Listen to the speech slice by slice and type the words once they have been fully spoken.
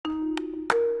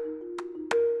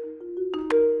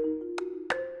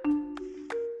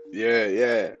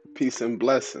Yeah. Peace and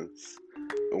blessings.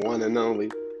 The one and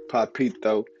only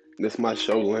Papito. This my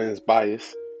show, Lens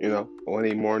Bias. On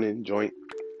any morning joint.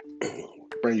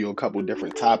 Bring you a couple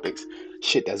different topics.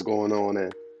 Shit that's going on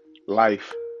in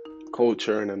life,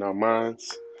 culture, and in our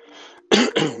minds.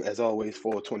 As always,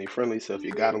 420 friendly. So if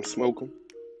you got them, smoke them.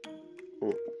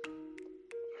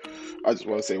 I just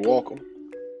want to say welcome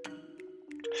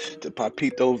to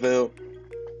Papitoville,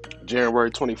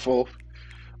 January 24th.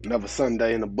 Another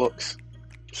Sunday in the books.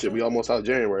 Shit, we almost out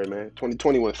January, man.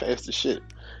 2020 went fast as shit.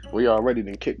 We already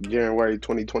done kicked January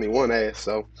 2021 ass,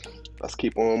 so let's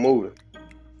keep on moving.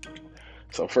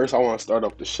 So first I want to start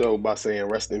off the show by saying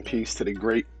rest in peace to the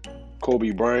great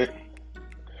Kobe Bryant.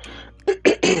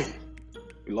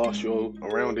 We lost you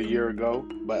around a year ago,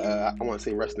 but I want to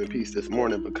say rest in peace this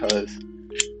morning because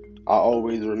I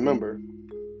always remember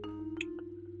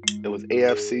it was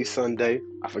AFC Sunday.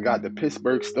 I forgot the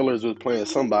Pittsburgh Steelers was playing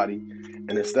somebody, and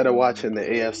instead of watching the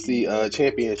AFC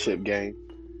championship game,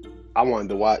 I wanted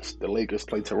to watch the Lakers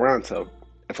play Toronto.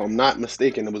 If I'm not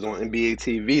mistaken, it was on NBA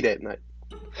TV that night.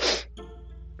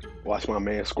 Watch my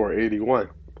man score 81.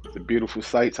 It's a beautiful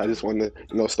sights. I just wanted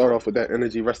to, start off with that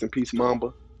energy. Rest in peace,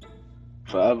 Mamba.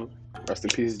 Forever. Rest in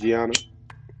peace, Gianna.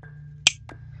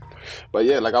 But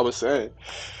yeah, like I was saying,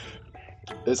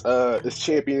 it's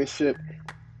championship.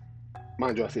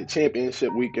 Mind you, I said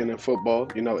championship weekend in football.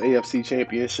 AFC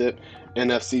championship,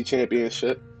 NFC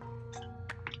championship.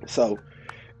 So,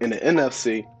 in the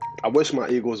NFC, I wish my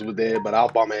Eagles were there, but our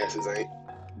bum asses ain't.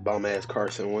 Bum ass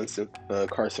Carson Wentz.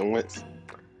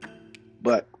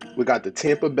 But we got the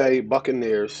Tampa Bay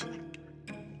Buccaneers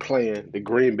playing the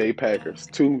Green Bay Packers.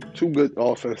 Two good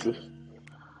offenses.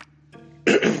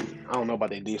 I don't know about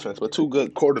their defense, but two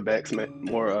good quarterbacks,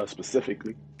 more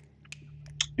specifically.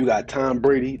 You got Tom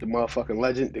Brady, the motherfucking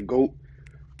legend, the GOAT,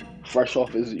 fresh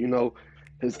off his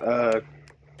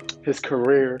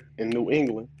career in New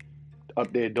England,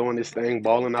 up there doing this thing,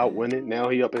 balling out, winning. Now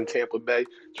he up in Tampa Bay,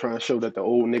 trying to show that the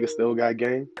old nigga still got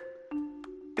game.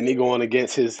 And he going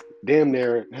against his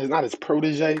not his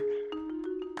protege,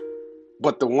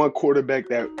 but the one quarterback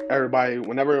that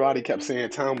whenever everybody kept saying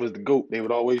Tom was the GOAT, they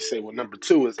would always say, well, number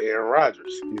 2 is Aaron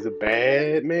Rodgers. He's a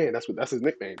bad man. That's his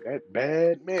nickname, that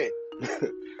bad man.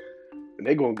 And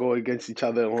they're going to go against each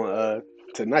other on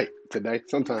today,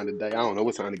 sometime today. I don't know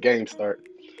what time the game start.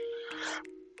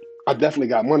 I definitely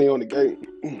got money on the game.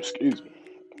 Excuse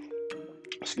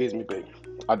me, baby.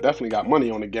 I definitely got money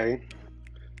on the game.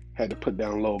 Had to put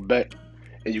down a little bet.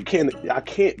 And I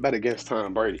can't bet against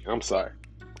Tom Brady. I'm sorry.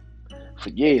 For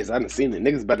years, I done seen the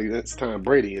niggas bet against Tom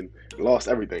Brady and lost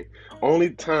everything.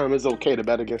 Only time it's okay to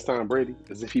bet against Tom Brady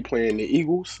is if he playing the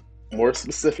Eagles. More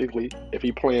specifically, if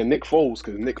he playing Nick Foles,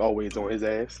 because Nick always on his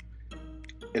ass.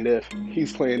 And if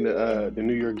he's playing the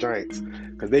New York Giants,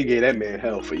 because they gave that man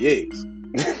hell for years.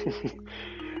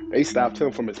 They stopped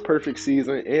him from his perfect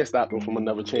season and stopped him from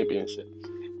another championship.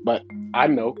 But I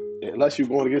know, unless you're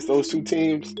going against those two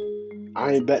teams,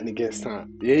 I ain't betting against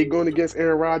Tom. Yeah, he going against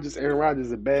Aaron Rodgers. Aaron Rodgers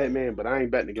is a bad man, but I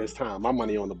ain't betting against Tom. My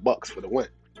money on the Bucks for the win.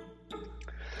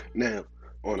 Now,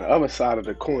 on the other side of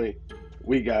the coin,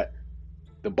 we got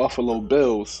the Buffalo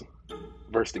Bills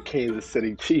versus the Kansas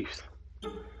City Chiefs.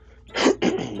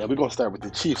 Now, we're going to start with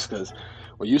the Chiefs because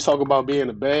when you talk about being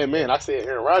a bad man, I said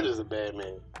Aaron Rodgers is a bad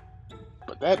man.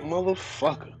 But that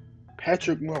motherfucker,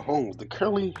 Patrick Mahomes, the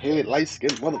curly-haired,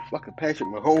 light-skinned motherfucker Patrick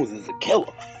Mahomes is a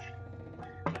killer.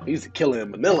 He's a killer in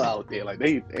Manila out there. Like,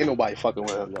 ain't nobody fucking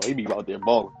with him, yo. He be out there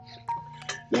balling.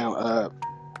 Now,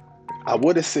 I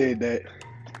would have said that,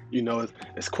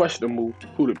 it's questionable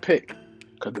who to pick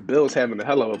because the Bills having a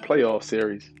hell of a playoff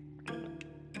series.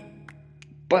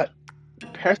 But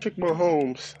Patrick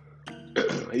Mahomes,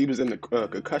 he was in the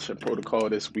concussion protocol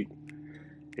this week.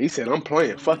 He said, I'm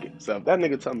playing, fuck it. So if that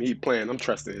nigga tell me he playing, I'm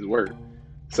trusting his word.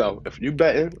 So if you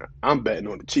betting, I'm betting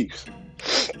on the Chiefs.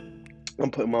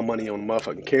 I'm putting my money on the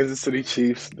motherfucking Kansas City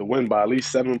Chiefs to win by at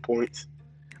least 7 points.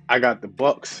 I got the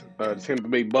Bucks, the Tampa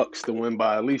Bay Bucks, to win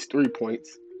by at least 3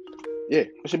 points. Yeah,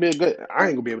 it should be a good. I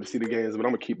ain't gonna be able to see the games, but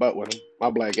I'm gonna keep up with them. My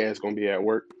black ass gonna be at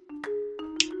work.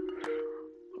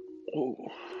 Oh,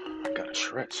 I gotta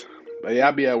stretch. But yeah,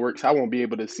 I'll be at work, so I won't be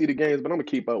able to see the games, but I'm gonna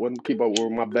keep up with them, keep up with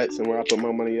my bets and where I put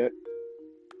my money at.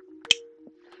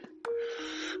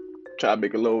 Try to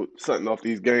make a little something off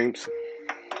these games.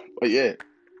 But yeah,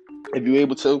 if you're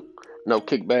able to,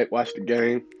 kick back, watch the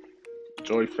game,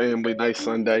 enjoy family, nice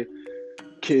Sunday.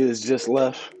 Kids just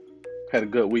left. Had a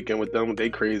good weekend with them, they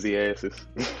crazy asses.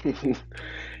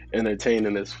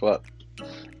 Entertaining as fuck.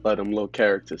 Love them little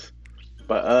characters.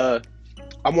 But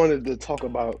I wanted to talk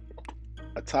about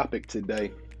a topic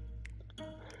today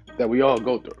that we all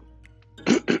go through.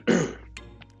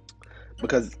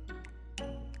 Because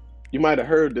you might have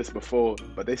heard this before,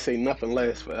 but they say nothing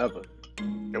lasts forever.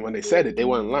 And when they said it, they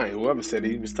weren't lying. Whoever said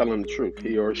it, he was telling the truth,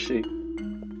 he or she.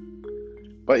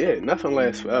 But yeah, nothing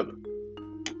lasts forever.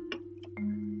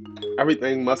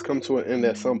 Everything must come to an end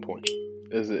at some point.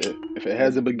 If it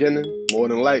has a beginning, more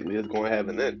than likely it's going to have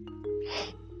an end.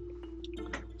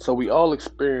 So we all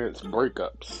experience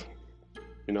breakups,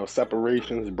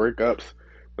 separations, breakups,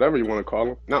 whatever you want to call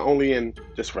them. Not only in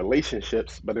just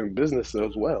relationships, but in business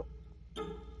as well.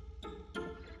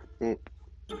 Mm.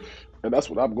 And that's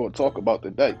what I'm going to talk about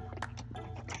today.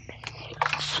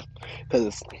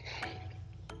 Because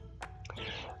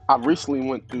I recently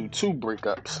went through 2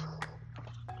 breakups.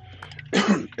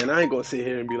 And I ain't gonna sit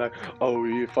here and be like, oh,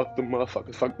 yeah, fuck the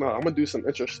motherfuckers. Fuck no. I'm gonna do some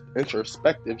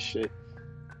introspective shit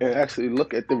and actually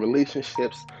look at the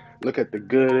relationships, look at the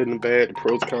good and the bad, the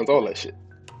pros, cons, all that shit.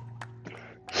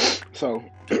 So,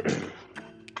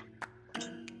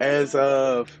 as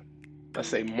of, let's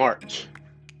say, March,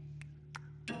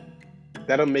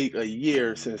 that'll make a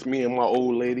year since me and my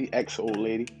old lady, ex-old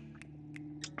lady,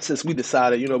 since we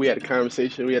decided, we had a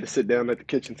conversation, we had to sit down at the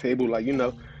kitchen table, like,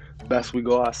 best we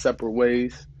go our separate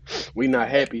ways. We not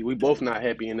happy. We both not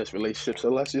happy in this relationship, so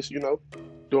let's just,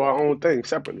 do our own thing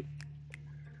separately.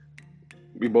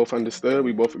 We both understood.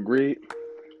 We both agreed.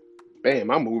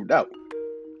 Bam, I moved out.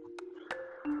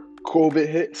 COVID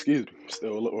hit. Excuse me.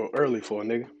 Still a little early for a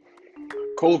nigga.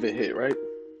 COVID hit, right?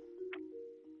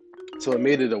 So it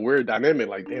made it a weird dynamic.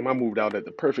 Like, damn, I moved out at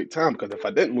the perfect time, because if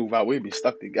I didn't move out, we'd be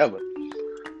stuck together.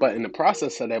 But in the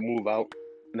process of that move out,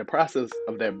 in the process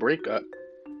of that breakup,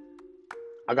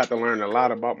 I got to learn a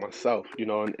lot about myself.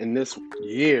 In this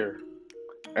year,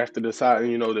 after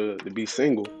deciding, to be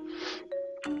single,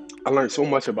 I learned so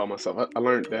much about myself. I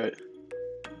learned that,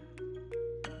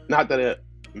 not that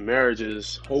marriage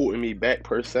is holding me back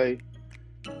per se,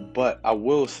 but I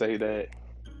will say that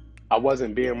I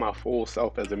wasn't being my full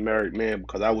self as a married man,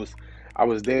 because I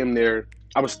was damn near,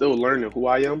 I was still learning who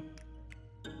I am.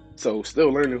 So still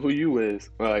learning who you is,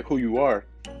 like who you are.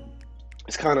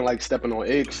 It's kind of like stepping on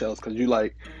eggshells, because you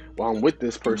like, well, I'm with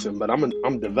this person, but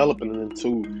I'm developing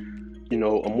into,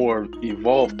 a more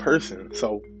evolved person.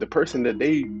 So the person that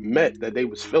they met, that they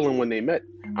was feeling when they met,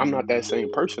 I'm not that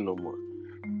same person no more.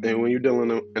 And when you're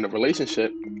dealing in a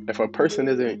relationship, if a person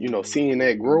isn't, seeing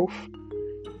that growth,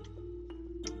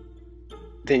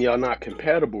 then y'all not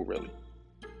compatible really.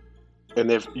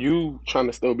 And if you trying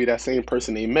to still be that same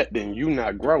person they met, then you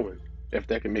not growing, if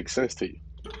that can make sense to you.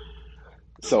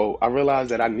 So I realized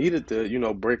that I needed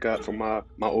to, break up from my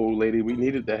old lady. We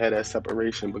needed to have that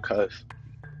separation, because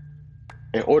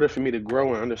in order for me to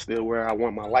grow and understand where I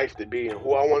want my life to be and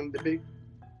who I wanted to be,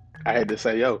 I had to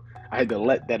say, yo, I had to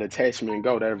let that attachment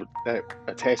go, that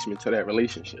attachment to that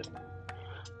relationship.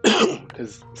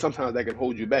 Because sometimes that can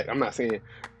hold you back. I'm not saying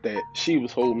that she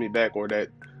was holding me back or that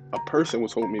a person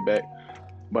was holding me back,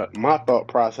 but my thought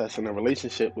process in a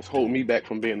relationship was holding me back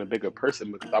from being a bigger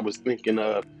person, because I was thinking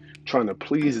of trying to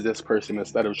please this person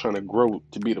instead of trying to grow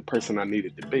to be the person I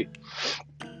needed to be.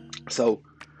 So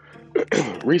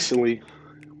recently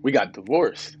we got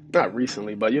divorced. Not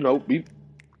recently, but we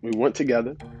went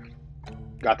together,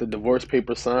 got the divorce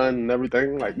paper signed and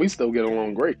everything. Like, we still get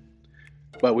along great.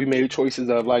 But we made choices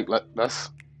of like,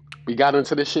 we got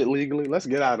into this shit legally, let's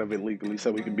get out of it legally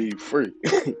so we can be free.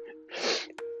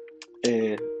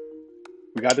 And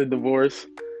we got the divorce.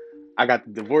 I got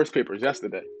the divorce papers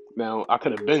yesterday. Now, I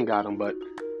could have been got them, but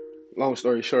long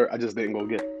story short, I just didn't go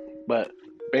get them. But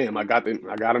bam, I got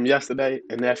them yesterday,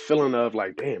 and that feeling of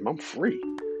like, damn, I'm free.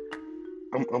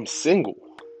 I'm single.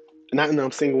 Not that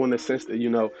I'm single in the sense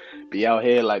that, be out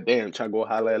here like, damn, try to go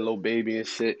holler at a little baby and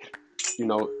shit,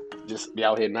 just be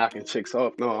out here knocking chicks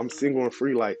off. No, I'm single and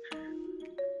free. Like,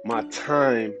 my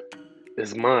time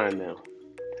is mine now.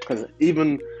 Because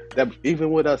even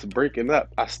with us breaking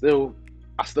up, I still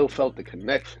felt the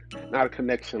connection. Not a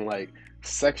connection like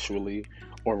sexually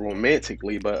or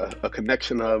romantically, but a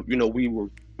connection of,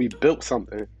 we built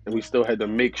something, and we still had to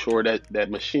make sure that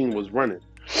that machine was running.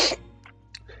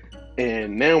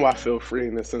 And now I feel free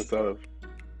in the sense of,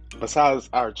 besides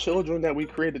our children that we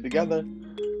created together,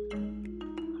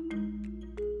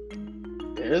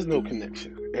 there is no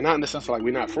connection. And not in the sense of like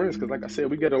we're not friends, because like I said,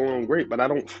 we get along great, but I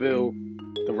don't feel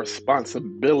the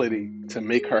responsibility to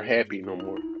make her happy no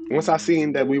more. Once I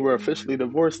seen that we were officially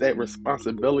divorced, that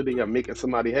responsibility of making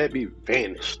somebody happy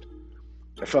vanished.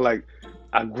 I felt like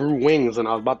I grew wings and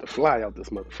I was about to fly out this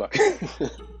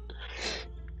motherfucker.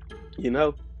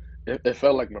 It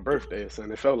felt like my birthday or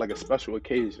something. It felt like a special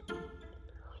occasion.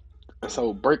 And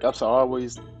so breakups are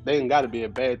always, they ain't got to be a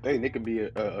bad thing. They could be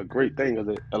a great thing because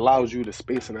it allows you the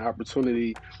space and the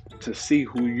opportunity to see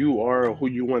who you are or who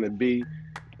you want to be,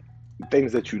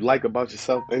 things that you like about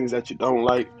yourself, things that you don't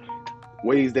like,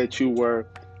 ways that you were,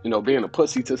 being a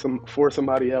pussy to for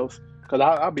somebody else. Because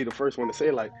I'll be the first one to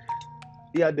say, like,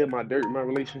 yeah, I did my dirt in my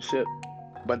relationship,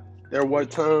 but there were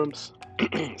times,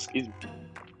 excuse me,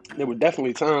 there were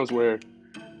definitely times where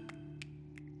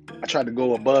I tried to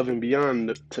go above and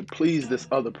beyond to please this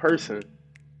other person,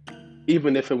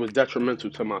 even if it was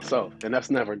detrimental to myself. And that's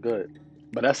never good.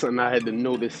 But that's something I had to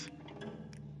notice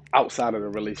outside of the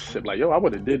relationship. Like, yo, I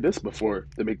would have did this before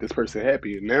to make this person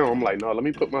happy. And now I'm like, no, let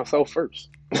me put myself first.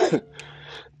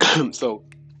 So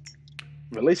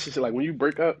relationship, like when you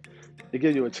break up, it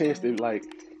gives you a chance to, like,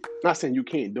 not saying you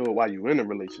can't do it while you're in a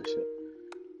relationship,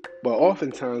 but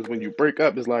oftentimes when you break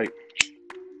up, it's like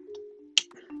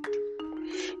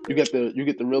you get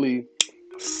to really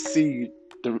see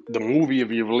the movie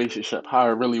of your relationship, how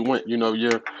it really went.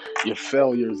 Your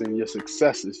failures and your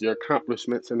successes, your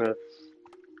accomplishments in a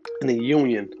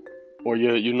union, or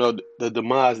the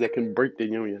demise that can break the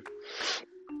union.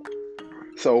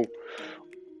 So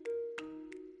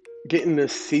getting to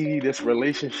see this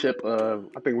relationship of,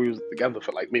 I think we was together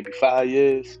for like maybe 5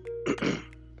 years,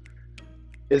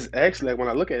 is actually, like, when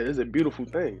I look at it, it's a beautiful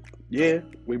thing. Yeah,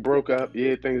 we broke up.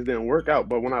 Yeah, things didn't work out.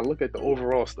 But when I look at the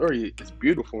overall story, it's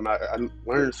beautiful, and I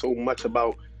learned so much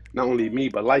about not only me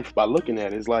but life by looking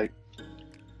at it. It's like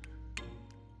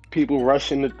people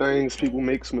rush into things, people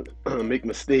make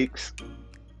mistakes,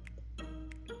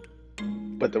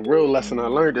 but the real lesson I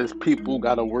learned is people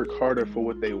gotta work harder for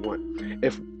what they want.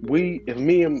 If me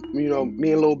and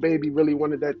little baby really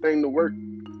wanted that thing to work,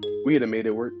 we'd have made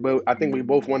it work. But I think we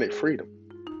both wanted freedom.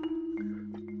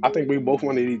 I think we both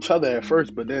wanted each other at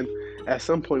first, but then at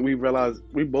some point we realized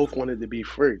we both wanted to be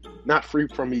free. Not free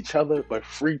from each other, but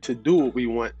free to do what we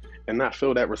want and not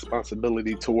feel that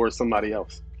responsibility towards somebody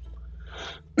else.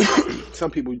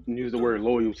 Some people use the word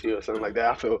loyalty or something like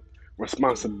that. I feel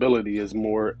responsibility is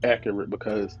more accurate,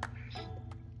 because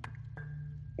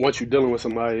once you're dealing with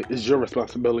somebody, it's your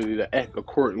responsibility to act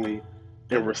accordingly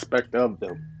in respect of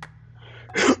them.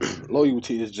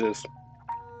 Loyalty is just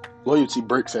Loyalty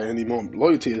breaks at any moment.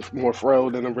 Loyalty is more frail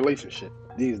than a relationship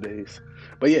these days.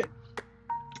 But yeah,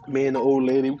 me and the old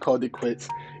lady, we called it quits.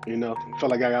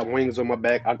 Felt like I got wings on my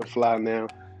back. I can fly now.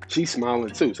 She's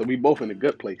smiling too, so we both in a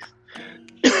good place.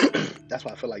 That's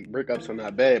why I feel like breakups are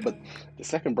not bad. But the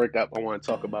second breakup I want to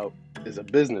talk about is a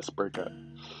business breakup,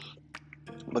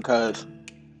 because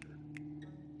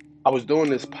I was doing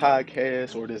this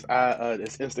podcast or this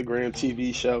Instagram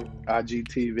TV show,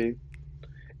 IGTV.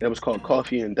 It was called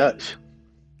Coffee and Dutch,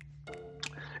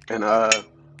 and hold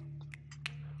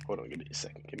on, give me a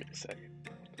second.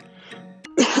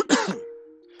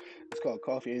 It's called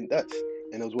Coffee and Dutch,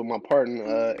 and it was with my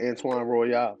partner Antoine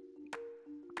Royale.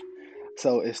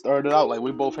 So it started out like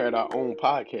we both had our own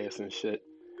podcast and shit,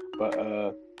 but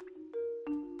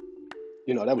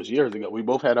that was years ago. We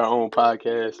both had our own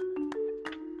podcast,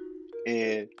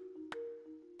 and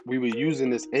we were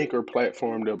using this Anchor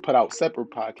platform to put out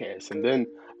separate podcasts. And then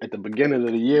at the beginning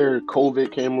of the year,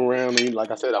 COVID came around, and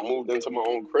like I said, I moved into my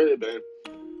own crib, and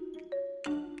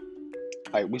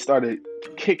like we started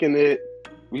kicking it.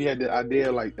 We had the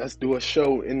idea, like, let's do a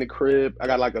show in the crib. I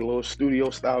got like a little studio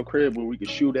style crib where we could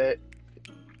shoot at.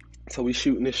 So we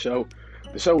shooting this show.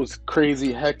 The show was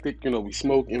crazy, hectic. We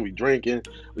smoking, we drinking,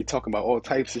 we talking about all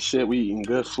types of shit. We eating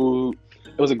good food.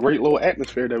 It was a great little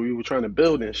atmosphere that we were trying to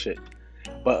build and shit.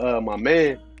 But my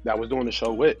man that I was doing the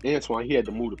show with, Antoine, he had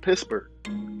to move to Pittsburgh.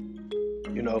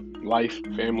 Life,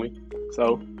 family.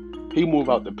 So he moved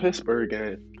out to Pittsburgh,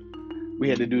 and we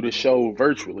had to do the show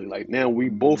virtually. Like, now we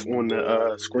both on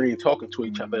the screen talking to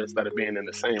each other instead of being in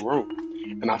the same room.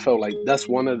 And I felt like that's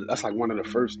one of the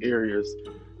first areas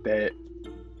that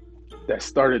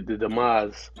started the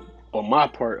demise on my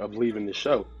part of leaving the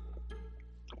show,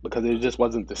 because it just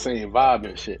wasn't the same vibe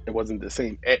and shit. It wasn't the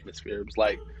same atmosphere. It was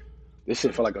like this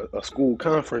shit felt like a school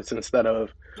conference instead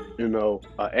of an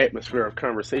atmosphere of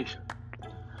conversation.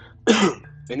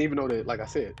 And even though that, like I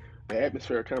said, the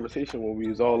atmosphere of conversation when we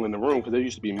was all in the room, because there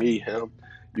used to be me, him,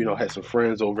 had some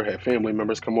friends over, had family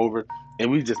members come over, and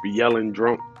we'd just be yelling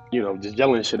drunk, just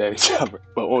yelling shit at each other,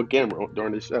 but on camera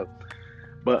during the show.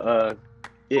 But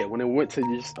yeah, when it went to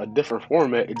just a different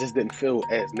format, it just didn't feel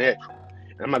as natural.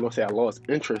 And I'm not gonna say I lost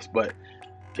interest, but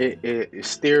it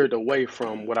steered away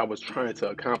from what I was trying to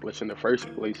accomplish in the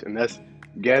first place, and that's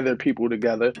gather people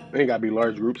together. It ain't gotta be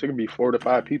large groups. It could be 4 to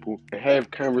 5 people and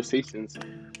have conversations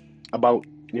about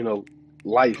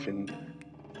life and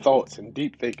thoughts and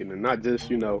deep thinking, and not just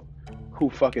who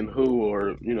fucking who,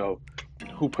 or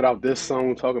who put out this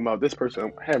song talking about this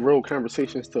person, had real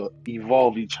conversations to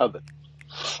evolve each other.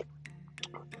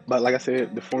 But like I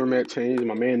said, the format changed.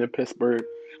 My man in Pittsburgh,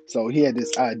 so he had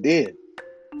this idea,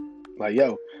 like,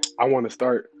 yo, I want to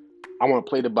start. I want to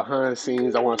play the behind the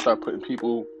scenes. I want to start putting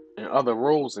people in other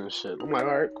roles and shit. I'm like,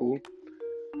 all right, cool.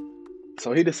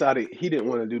 So he decided he didn't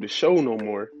want to do the show no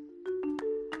more.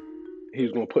 He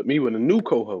was gonna put me with a new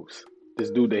co-host, this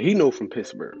dude that he know from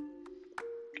Pittsburgh.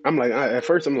 I'm like, at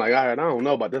first I'm like, all right, I don't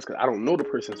know about this because I don't know the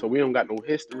person, so we don't got no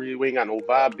history, we ain't got no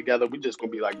vibe together. We just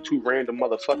gonna be like two random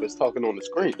motherfuckers talking on the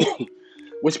screen,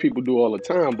 which people do all the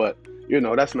time. But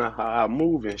that's not how I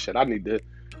move and shit. I need to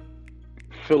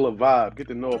feel a vibe, get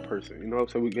to know a person,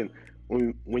 so we can.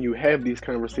 When you have these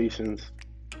conversations,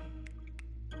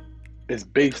 it's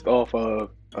based off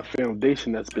of a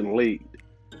foundation that's been laid.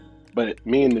 But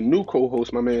me and the new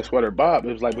co-host, my man Sweater Bob,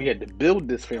 it was like we had to build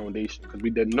this foundation because we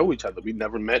didn't know each other. We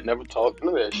never met, never talked,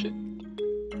 none of that shit.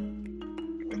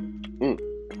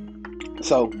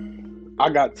 So I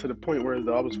got to the point where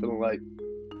I was feeling like,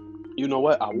 you know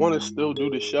what? I want to still do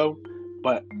the show,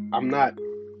 but I'm not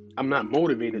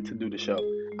motivated to do the show.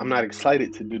 I'm not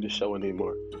excited to do the show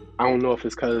anymore. I don't know if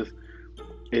it's because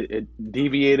it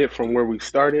deviated from where we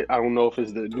started. I don't know if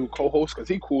it's the new co-host because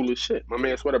he cool as shit. My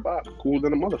man Sweater Bob, cool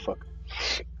than a motherfucker.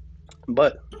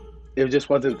 But it just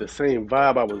wasn't the same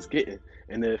vibe I was getting.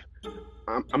 And if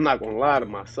I'm not gonna lie to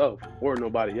myself or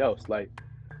nobody else, like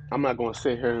I'm not gonna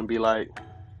sit here and be like,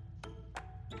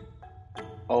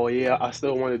 oh yeah, I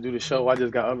still want to do the show. I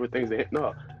just got other things to hit.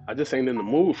 No, I just ain't in the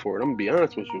mood for it. I'm gonna be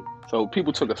honest with you. So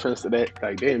people took offense to that.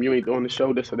 Like, damn, you ain't doing the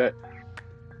show, this or that.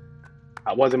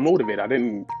 I wasn't motivated. I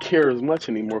didn't care as much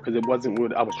anymore because it wasn't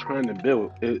what I was trying to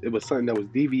build. It was something that was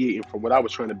deviating from what I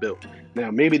was trying to build.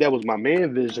 Now, maybe that was my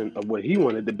man vision of what he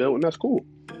wanted to build, and that's cool.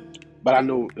 But I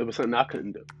know it was something I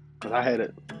couldn't do because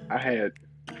I had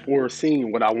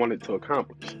foreseen what I wanted to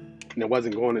accomplish, and it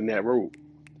wasn't going in that road.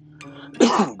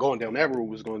 Going down that road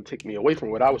was going to take me away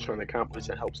from what I was trying to accomplish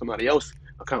and help somebody else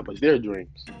accomplish their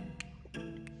dreams.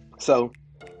 So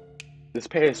this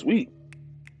past week,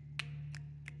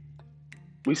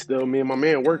 me and my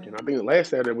man working. I think the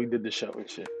last Saturday we did the show and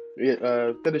shit. We did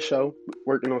the show,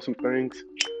 working on some things.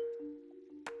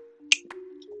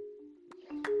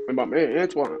 And my man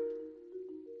Antoine,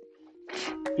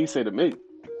 he said to me,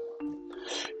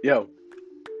 yo,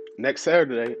 next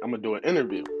Saturday I'm gonna do an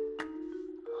interview.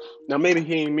 Now maybe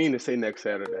he ain't mean to say next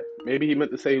Saturday. Maybe he meant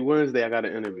to say Wednesday I got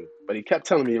an interview. But he kept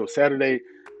telling me, yo, Saturday,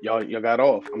 y'all got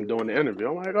off. I'm doing the interview.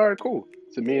 I'm like, all right, cool.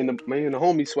 So me and the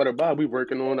homie Sweater Bob, we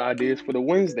working on ideas for the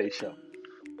Wednesday show.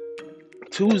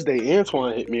 Tuesday,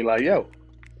 Antoine hit me like, yo,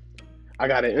 I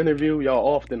got an interview, y'all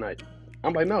off tonight.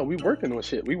 I'm like, no, we working on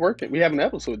shit. We have an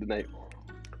episode tonight.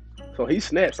 So he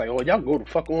snaps like, oh, y'all go the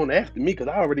fuck on after me because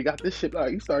I already got this shit.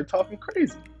 Like, he started talking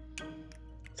crazy.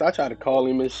 So I tried to call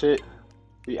him and shit.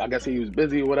 I guess he was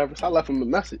busy or whatever. So I left him a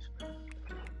message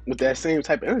with that same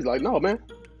type of energy. Like, no, man,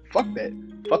 fuck that.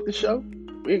 Fuck the show.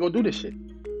 We ain't gonna do this shit.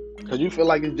 Because you feel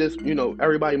like it's just,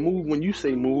 everybody move when you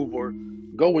say move or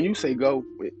go when you say go.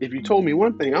 If you told me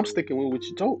one thing, I'm sticking with what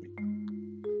you told me.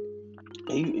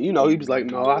 He was like,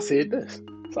 no, I said this.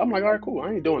 So I'm like, all right, cool.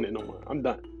 I ain't doing it no more. I'm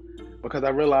done. Because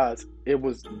I realized it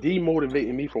was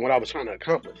demotivating me from what I was trying to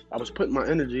accomplish. I was putting my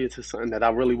energy into something that I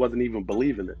really wasn't even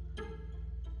believing in.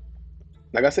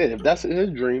 Like I said, if that's his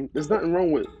dream, there's nothing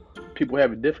wrong with people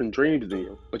having different dreams than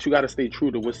you. But you got to stay true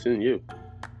to what's in you.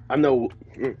 I know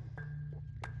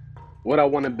what I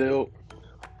want to build,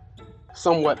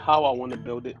 somewhat how I want to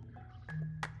build it.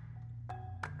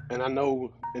 And I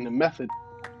know in the method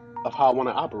of how I want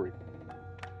to operate.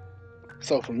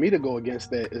 So for me to go against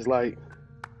that is like,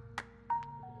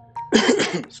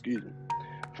 excuse me,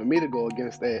 for me to go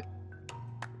against that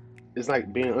is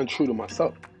like being untrue to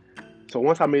myself. So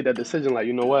once I made that decision, like,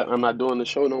 you know what, I'm not doing the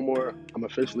show no more, I'm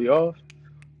officially off.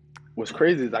 What's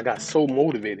crazy is I got so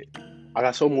motivated. I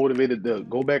got so motivated to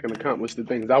go back and accomplish the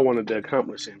things I wanted to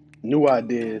accomplish and new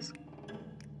ideas.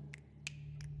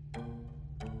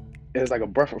 It's like a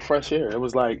breath of fresh air. It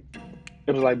was like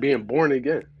being born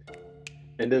again.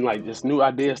 And then like just new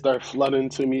ideas start flooding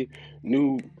to me,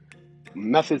 new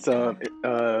methods of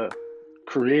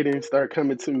creating start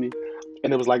coming to me.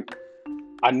 And it was like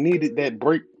I needed that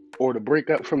break or to break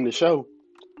up from the show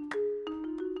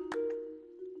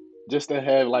just to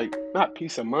have like not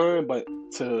peace of mind, but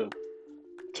to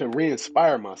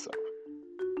re-inspire myself.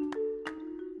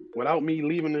 Without me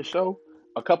leaving the show,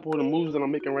 a couple of the moves that I'm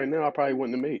making right now I probably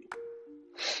wouldn't have made.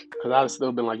 Because I'd have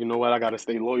still been like, you know what, I got to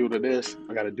stay loyal to this.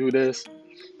 I got to do this.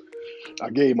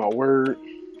 I gave my word.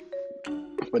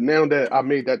 But now that I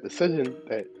made that decision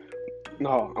that,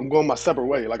 no, I'm going my separate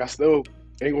way. Like I still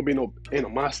Ain't gonna be no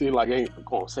animosity. Like, I ain't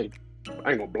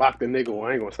gonna block the nigga, or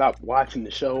I ain't gonna stop watching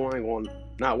the show. I ain't gonna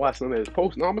not watch none of his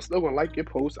posts. No, I'm still gonna like your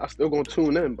posts. I still gonna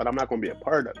tune in, but I'm not gonna be a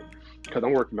part of it because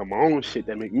I'm working on my own shit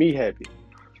that make me happy.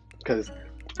 Because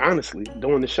honestly,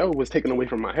 doing the show was taken away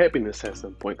from my happiness at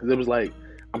some point. Because it was like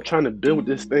I'm trying to build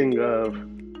this thing of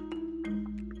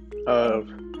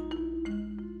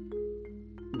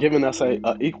giving us a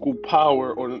equal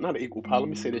power, or not an equal power. Let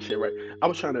me say this shit right. I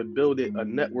was trying to build it a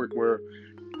network where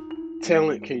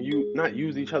talent can you not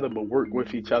use each other but work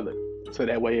with each other. So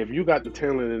that way, if you got the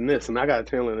talent in this and I got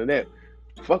talent in that,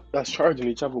 fuck us charging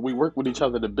each other. We work with each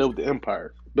other to build the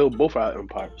empire, build both our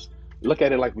empires. Look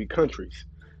at it like we countries.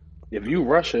 If you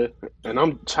Russia and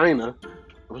I'm China,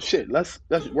 well, shit, let's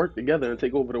work together and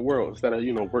take over the world instead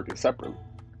of working separately.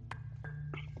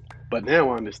 But now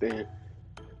I understand,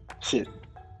 shit,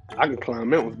 I can climb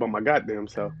mountains by my goddamn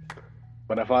self.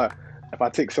 But if I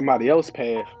take somebody else's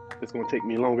path, it's gonna take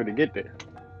me longer to get there.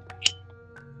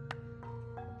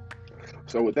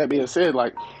 So with that being said,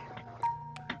 like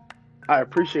I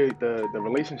appreciate the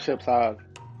relationships I've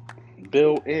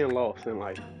built and lost in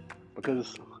life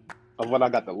because of what I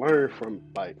got to learn from.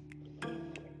 Like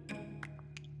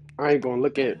I ain't gonna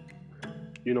look at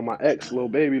my ex little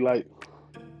baby like,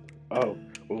 oh,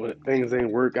 well, things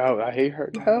ain't work out. I hate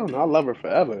her. Hell no, I love her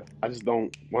forever. I just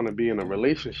don't want to be in a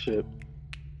relationship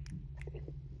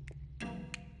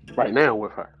right now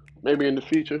with her. Maybe in the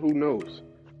future, who knows?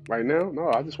 Right now,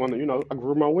 no, I just want to, I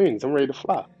grew my wings. I'm ready to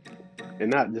fly. And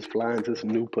not just fly into some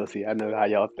new pussy. I know how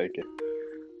y'all thinking.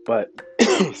 But,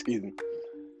 excuse me,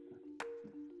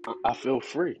 I feel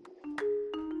free.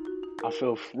 I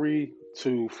feel free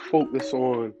to focus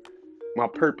on my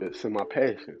purpose and my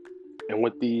passion. And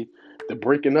with the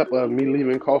breaking up of me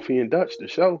leaving Coffee and Dutch, the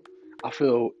show, I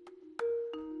feel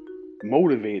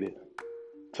motivated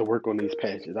to work on these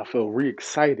passions. I feel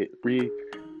re-excited,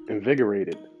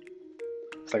 re-invigorated.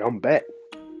 It's like I'm back.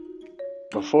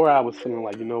 Before I was feeling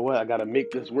like, you know what, I gotta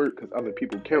make this work because other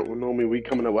people counting on me. We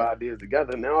coming up with ideas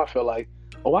together. Now I feel like,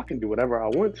 oh, I can do whatever I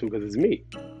want to because it's me.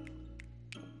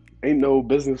 Ain't no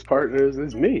business partners.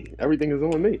 It's me. Everything is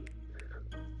on me,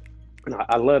 and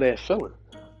I love that feeling.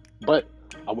 But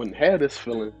I wouldn't have this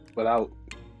feeling without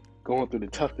going through the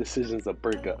tough decisions of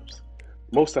breakups.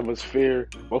 Most of us fear.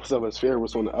 Most of us fear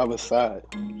what's on the other side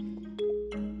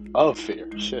of fear.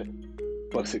 Shit.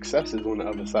 But success is on the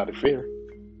other side of fear.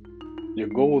 Your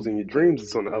goals and your dreams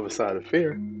is on the other side of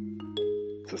fear.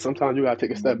 So sometimes you gotta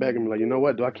take a step back and be like, you know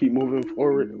what? Do I keep moving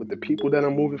forward with the people that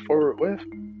I'm moving forward with?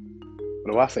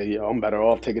 Or do I say, yo, I'm better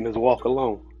off taking this walk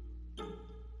alone?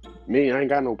 Me, I ain't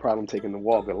got no problem taking the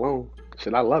walk alone.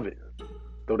 Shit, I love it.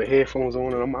 Throw the headphones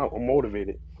on and I'm out. I'm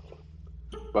motivated.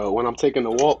 But when I'm taking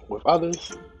the walk with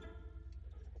others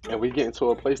and we get into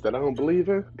a place that I don't believe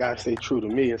in, gotta stay true to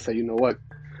me and say, you know what?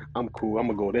 I'm cool. I'm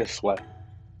gonna go this way.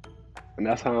 And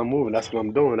that's how I'm moving. That's what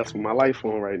I'm doing. That's what my life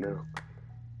on right now.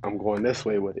 I'm going this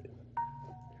way with it.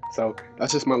 So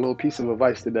that's just my little piece of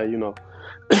advice today.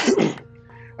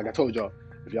 Like I told y'all,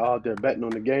 if y'all out there betting on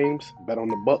the games, bet on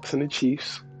the Bucks and the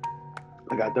Chiefs.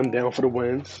 I got them down for the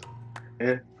wins.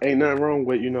 And ain't nothing wrong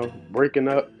with, breaking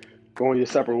up, going your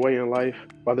separate way in life,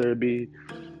 whether it be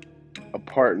a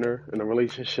partner in a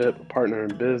relationship, a partner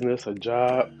in business, a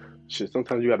job. Shit,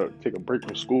 sometimes you gotta take a break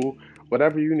from school.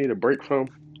 Whatever you need a break from,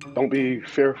 don't be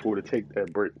fearful to take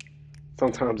that break.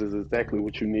 Sometimes it's exactly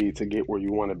what you need to get where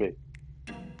you want to be.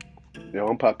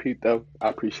 I'm Papito. I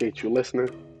appreciate you listening.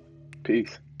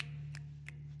 Peace.